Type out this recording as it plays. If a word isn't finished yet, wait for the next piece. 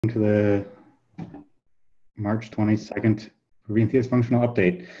To the March 22nd Prometheus functional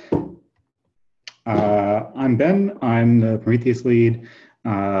update. I'm Ben, I'm the Prometheus lead,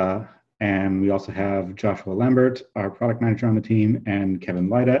 and we also have Joshua Lambert, our product manager on the team, and Kevin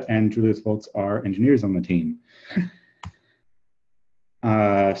Lyda and Julius Volz, our engineers on the team.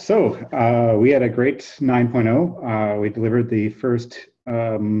 We had a great 9.0. We delivered the first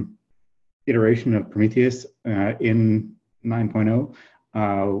iteration of Prometheus in 9.0.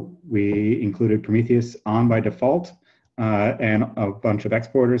 We included Prometheus on by default and a bunch of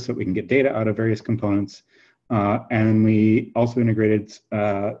exporters so we can get data out of various components. And we also integrated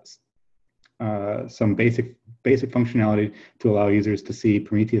some basic functionality to allow users to see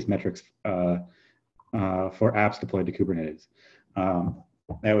Prometheus metrics for apps deployed to Kubernetes.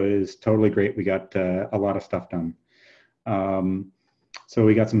 That was totally great. We got a lot of stuff done. So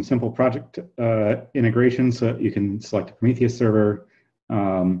we got some simple project integration so you can select a Prometheus server,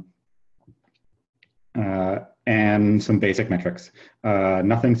 and some basic metrics.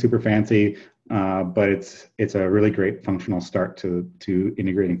 Nothing super fancy, but it's a really great functional start to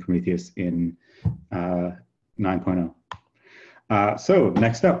integrating Prometheus in 9.0. So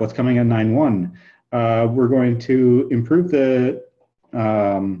next up, what's coming in 9.1? We're going to improve the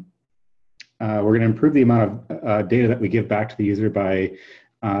amount of data that we give back to the user by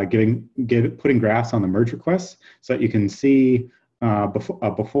putting graphs on the merge requests so that you can see a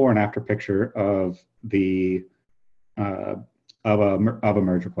before and after picture of the of a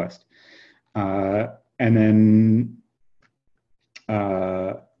merge request, and then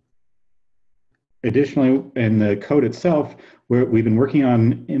additionally in the code itself, we've been working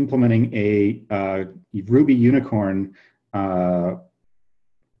on implementing a Ruby unicorn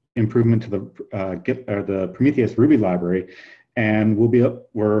improvement to the Prometheus Ruby library, and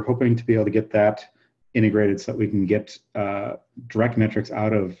we're hoping to be able to get that integrated so that we can get direct metrics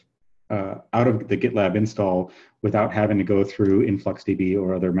out of the GitLab install without having to go through InfluxDB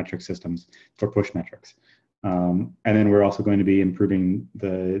or other metric systems for push metrics. And then we're also going to be improving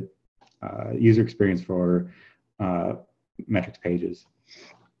the user experience for metrics pages.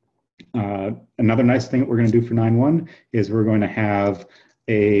 Another nice thing that we're going to do for 9.1 is we're going to have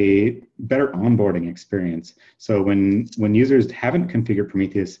a better onboarding experience. So when users haven't configured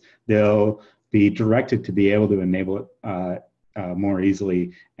Prometheus, they'll be directed to be able to enable it more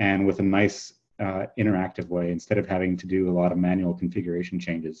easily and with a nice interactive way instead of having to do a lot of manual configuration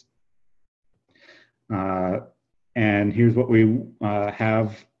changes. And here's what we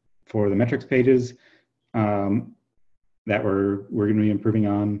have for the metrics pages that we're going to be improving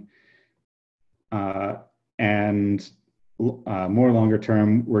on. And more longer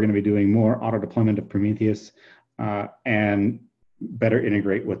term, we're going to be doing more auto deployment of Prometheus and better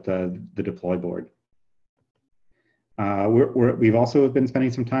integrate with the deploy board. We've also been spending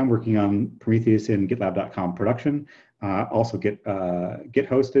some time working on Prometheus in GitLab.com production, also Git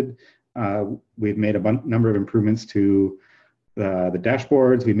hosted. We've made a number of improvements to the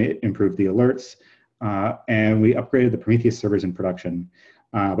dashboards. We improved the alerts, and we upgraded the Prometheus servers in production.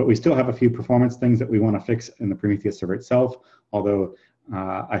 But we still have a few performance things that we want to fix in the Prometheus server itself. Although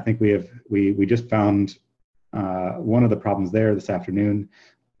I think we just found one of the problems there this afternoon.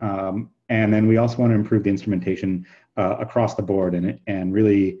 And then we also want to improve the instrumentation across the board and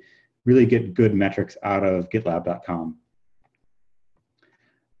really get good metrics out of GitLab.com.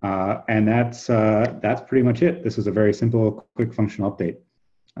 And that's pretty much it. This was a very simple, quick functional update.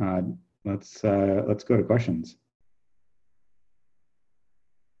 Let's go to questions.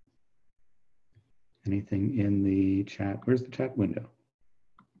 Anything in the chat? Where's the chat window?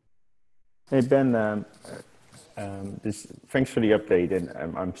 Hey Ben, thanks for the update, and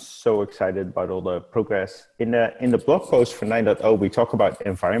I'm so excited about all the progress. In the blog post for 9.0, we talk about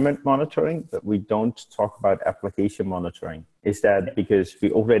environment monitoring, but we don't talk about application monitoring. Is that because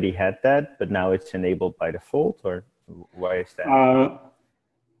we already had that, but now it's enabled by default, or why is that?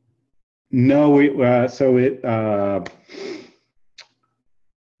 No,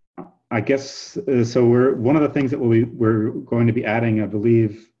 I guess so. One of the things that we're going to be adding, I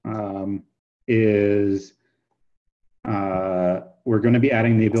believe, is we're going to be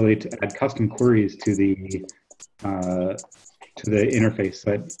adding the ability to add custom queries to the interface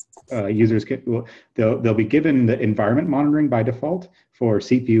that users get. They'll be given the environment monitoring by default for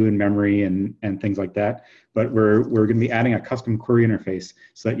CPU and memory and things like that. But we're going to be adding a custom query interface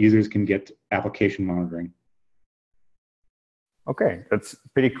so that users can get application monitoring. Okay, that's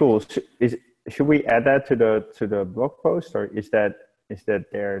pretty cool. Should we add that to the blog post, or is that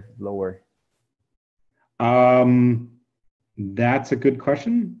there lower? That's a good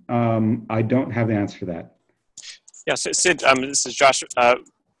question. I don't have the answer to that. Yeah, so Sid, this is Josh.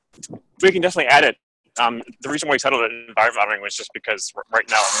 We can definitely add it. The reason why we titled it environment monitoring was just because right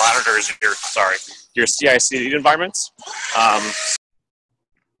now it monitors your CI/CD environments.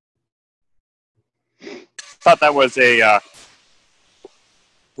 Thought that was a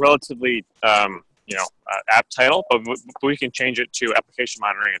relatively apt title, but we can change it to application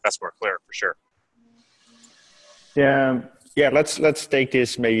monitoring if that's more clear for sure. Yeah. Let's take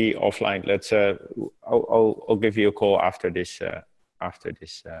this maybe offline. Let's. I'll give you a call after this call.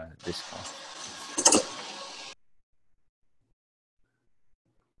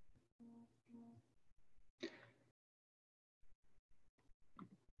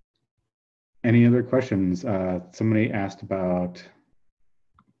 Any other questions? Somebody asked about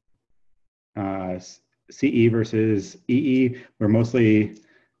CE versus EE. We're mostly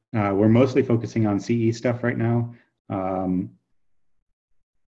focusing on CE stuff right now.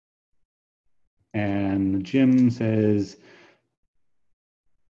 And Jim says,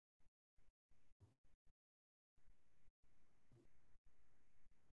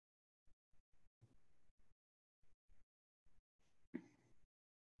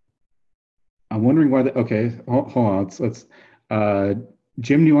 I'm wondering why okay, hold on, let's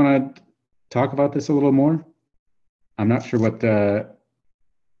Jim, do you want to talk about this a little more? I'm not sure what the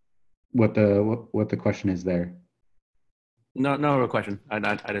question is there. No real question.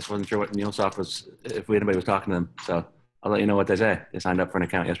 I just wasn't sure what MuleSoft was, if anybody was talking to them. So I'll let you know what they say. They signed up for an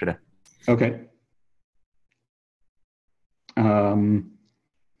account yesterday. Okay. Why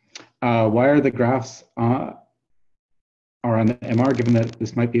are the graphs are on the MR, given that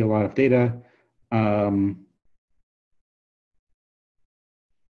this might be a lot of data?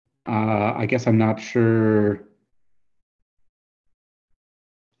 I guess I'm not sure.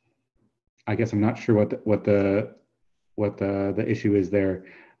 I guess I'm not sure what the issue is there.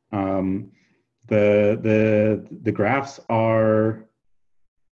 The graphs are,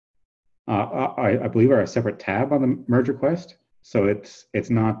 I believe, are a separate tab on the merge request, so it's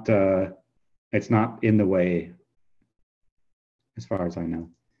not in the way, as far as I know.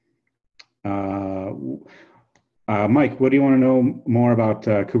 Mike, what do you want to know more about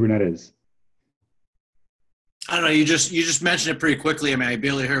Kubernetes? I don't know. You just mentioned it pretty quickly. I mean, I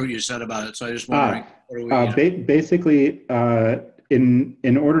barely heard what you said about it, so I just wondering. Basically,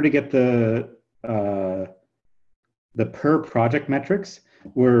 in order to get the per project metrics,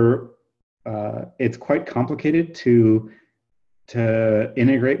 it's quite complicated to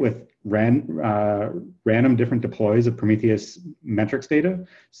integrate with random different deploys of Prometheus metrics data.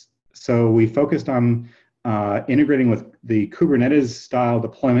 So we focused on integrating with the Kubernetes style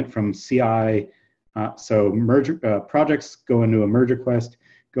deployment from CI. So projects go into a merge request,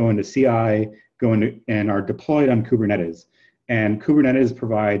 go into CI, and are deployed on Kubernetes. And Kubernetes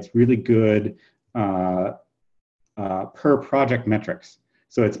provides really good per project metrics.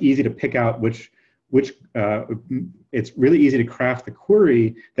 So it's easy to pick out it's really easy to craft the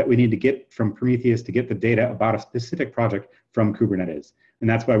query that we need to get from Prometheus to get the data about a specific project from Kubernetes. And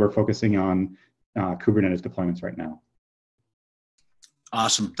that's why we're focusing on Kubernetes deployments right now.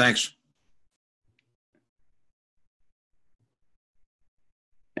 Awesome, thanks.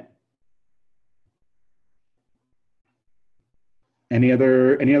 Any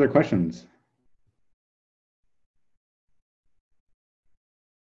other questions?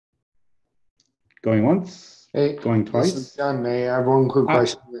 Going once? Hey, going twice? This is John May. I have one quick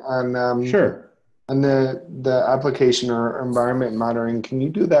question on sure. On the application or environment monitoring. Can you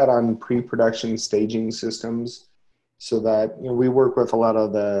do that on pre-production staging systems? So that, you know, we work with a lot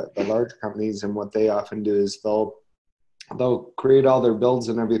of the large companies, and what they often do is they'll create all their builds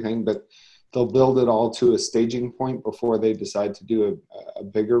and everything, but they'll build it all to a staging point before they decide to do a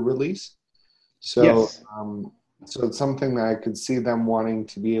bigger release. So, yes. So it's something that I could see them wanting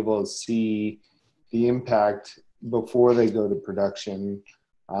to be able to see the impact before they go to production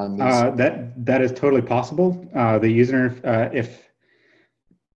on these. That is totally possible. The user,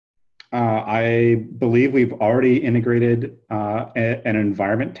 I believe we've already integrated an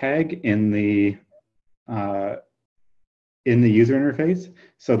environment tag in the user interface,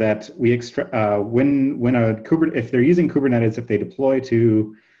 so that we extract if they're using Kubernetes, if they deploy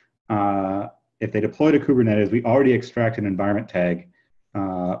to Kubernetes, we already extract an environment tag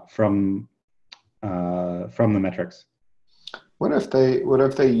from the metrics. What if they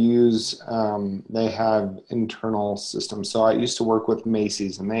use they have internal systems? So I used to work with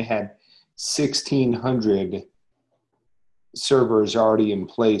Macy's, and they had 1,600 servers already in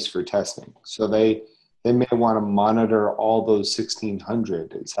place for testing. So they may want to monitor all those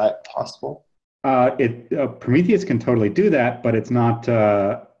 1,600. Is that possible? Prometheus can totally do that, but it's not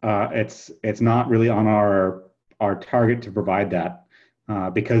really on our target to provide that.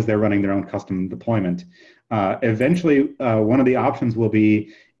 because they're running their own custom deployment. Eventually, one of the options will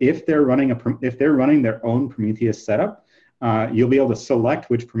be if they're running their own Prometheus setup, you'll be able to select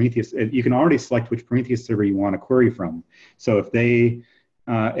which Prometheus. You can already select which Prometheus server you want to query from. So if they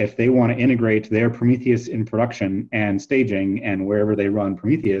want to integrate their Prometheus in production and staging and wherever they run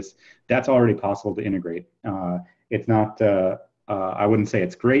Prometheus, that's already possible to integrate. It's not. I wouldn't say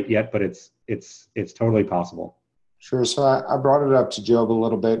it's great yet, but it's totally possible. Sure. So I brought it up to Job a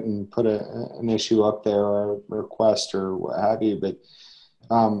little bit and put an issue up there or a request or what have you. But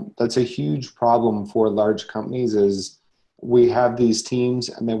that's a huge problem for large companies is we have these teams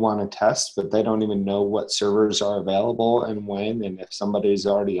and they want to test, but they don't even know what servers are available and when, and if somebody's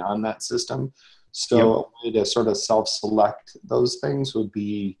already on that system. So a way to sort of self-select those things would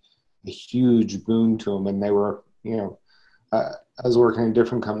be a huge boon to them. And they were, I was working in a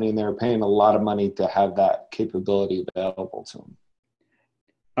different company and they were paying a lot of money to have that capability available to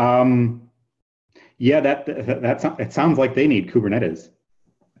them. Yeah, it sounds like they need Kubernetes.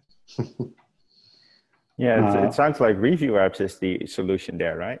 Yeah, it sounds like Review Apps is the solution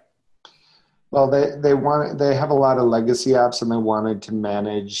there, right? Well, they have a lot of legacy apps and they wanted to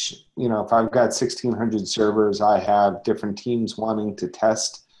manage, if I've got 1,600 servers, I have different teams wanting to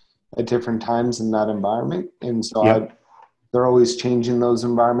test at different times in that environment. And so they're always changing those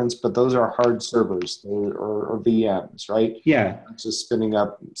environments, but those are hard servers or VMs, right? Yeah. It's just spinning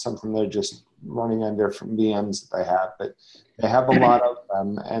up something they're just running on different VMs that they have, but they have a lot of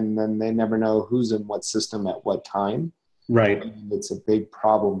them and then they never know who's in what system at what time. Right. And it's a big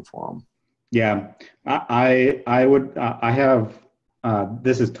problem for them. Yeah, I have,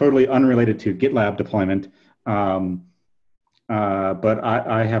 this is totally unrelated to GitLab deployment, but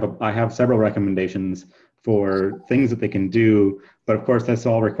I have several recommendations for things that they can do, but of course this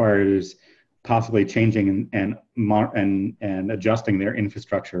all requires possibly changing and adjusting their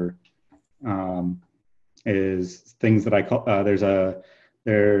infrastructure. Is things that I call, there's a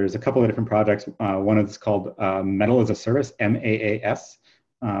couple of different projects. One is called Metal as a Service, MAAS,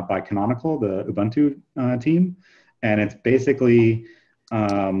 by Canonical, the Ubuntu team. And it's basically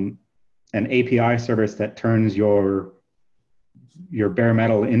an API service that turns your bare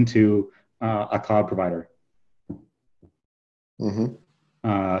metal into a cloud provider. Mm-hmm.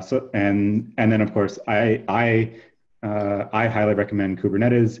 So and then of course I highly recommend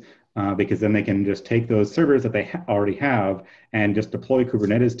Kubernetes because then they can just take those servers that they already have and just deploy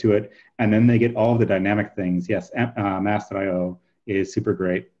Kubernetes to it, and then they get all of the dynamic things. Yes, Mass.io is super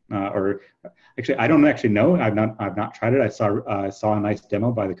great. Or actually, I don't actually know. I've not tried it. I saw a nice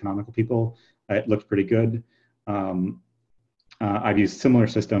demo by the Canonical people. It looked pretty good. I've used similar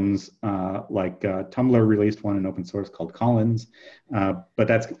systems like Tumblr released one in open source called Collins, but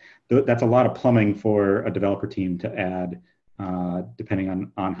that's a lot of plumbing for a developer team to add,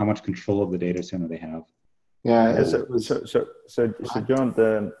 depending on how much control of the data center they have. Yeah. So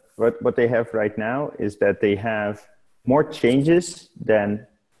John, what they have right now is that they have more changes than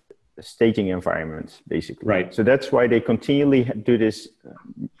staging environments, basically. Right. So that's why they continually do this.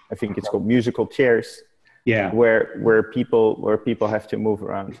 I think it's called musical chairs. Yeah. Where people have to move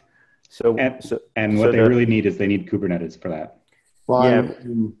around. So what they really need is they need Kubernetes for that. Well, yeah.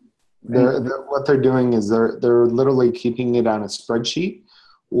 What they're doing is they're literally keeping it on a spreadsheet,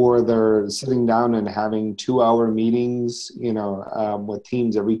 or they're sitting down and having 2-hour meetings, with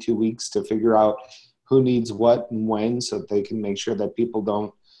teams every 2 weeks to figure out who needs what and when, so that they can make sure that people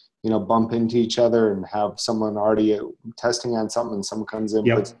don't, bump into each other and have someone already testing on something and someone comes in,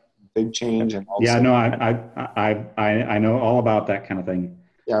 puts big change. And yeah, no, I know all about that kind of thing.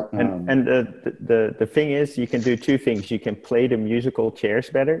 Yeah. And the thing is, you can do two things. You can play the musical chairs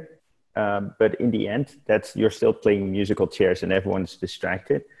better, but in the end, you're still playing musical chairs and everyone's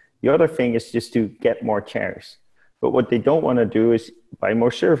distracted. The other thing is just to get more chairs. But what they don't want to do is buy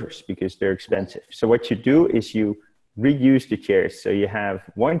more servers because they're expensive. So what you do is you reuse the chairs. So you have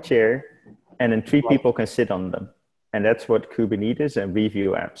one chair and then 3 people can sit on them. And that's what Kubernetes and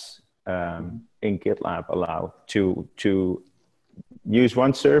Review Apps in GitLab allow to use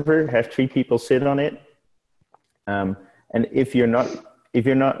one server, have 3 people sit on it. And if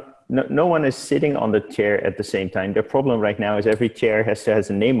no one is sitting on the chair at the same time. The problem right now is every chair has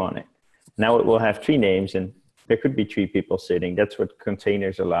a name on it. Now it will have 3 names and there could be 3 people sitting. That's what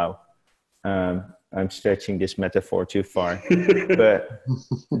containers allow. I'm stretching this metaphor too far, but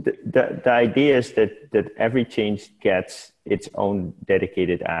the idea is that every change gets its own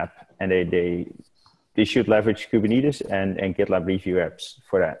dedicated app, and they should leverage Kubernetes and GitLab Review Apps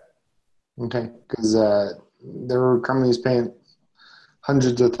for that. Okay, because there are companies paying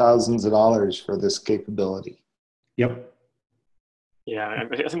hundreds of thousands of dollars for this capability. Yep. Yeah,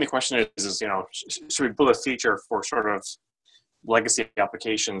 I think the question is should we build a feature for sort of legacy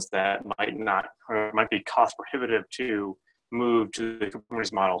applications that might be cost prohibitive to move to the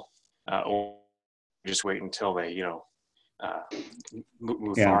Kubernetes model, or just wait until they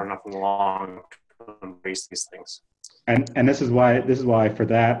move far enough along to embrace these things. And this is why for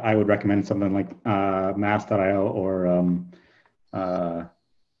that I would recommend something like Mass.io or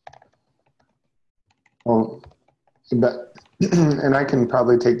Well, but, and I can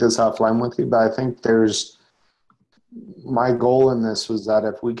probably take this offline with you, but I think my goal in this was that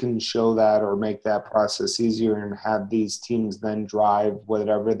if we can show that or make that process easier and have these teams then drive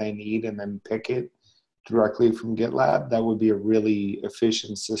whatever they need and then pick it directly from GitLab, that would be a really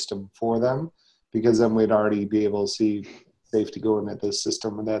efficient system for them, because then we'd already be able to see safe to go into this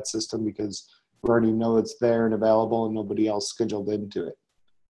system or that system because we already know it's there and available and nobody else scheduled into it.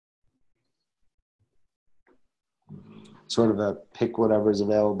 Sort of a pick whatever's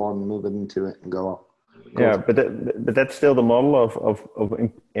available and move it into it and go. Yeah, but that's still the model of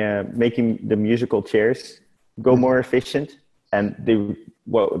making the musical chairs go more efficient. And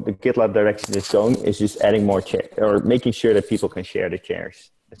what the GitLab direction is going is just adding more chairs or making sure that people can share the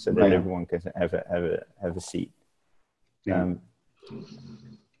chairs so that everyone can have a seat. Yeah.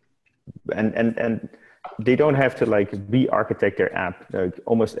 And they don't have to like re-architect their app. Like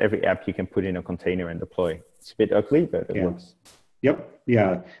almost every app you can put in a container and deploy. It's a bit ugly, but it works. Yep.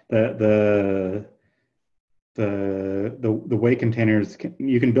 Yeah. The way containers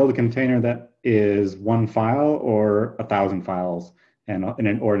you can build a container that is one file or 1,000 files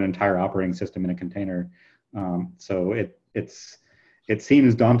or an entire operating system in a container. So it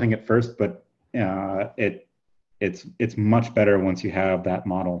seems daunting at first, but it's much better once you have that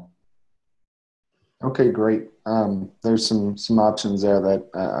model. Okay, great. There's some options there that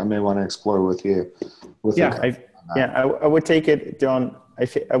I may want to explore with you. I would take it, John.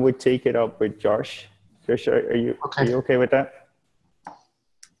 I would take it up with Josh. Josh, are you okay with that?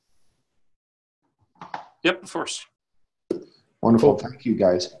 Yep, of course. Wonderful. Cool. Thank you,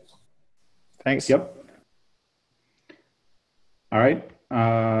 guys. Thanks. Yep. All right.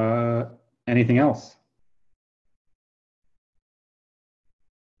 Anything else?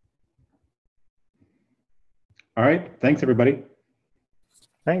 All right. Thanks, everybody.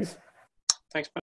 Thanks. Thanks.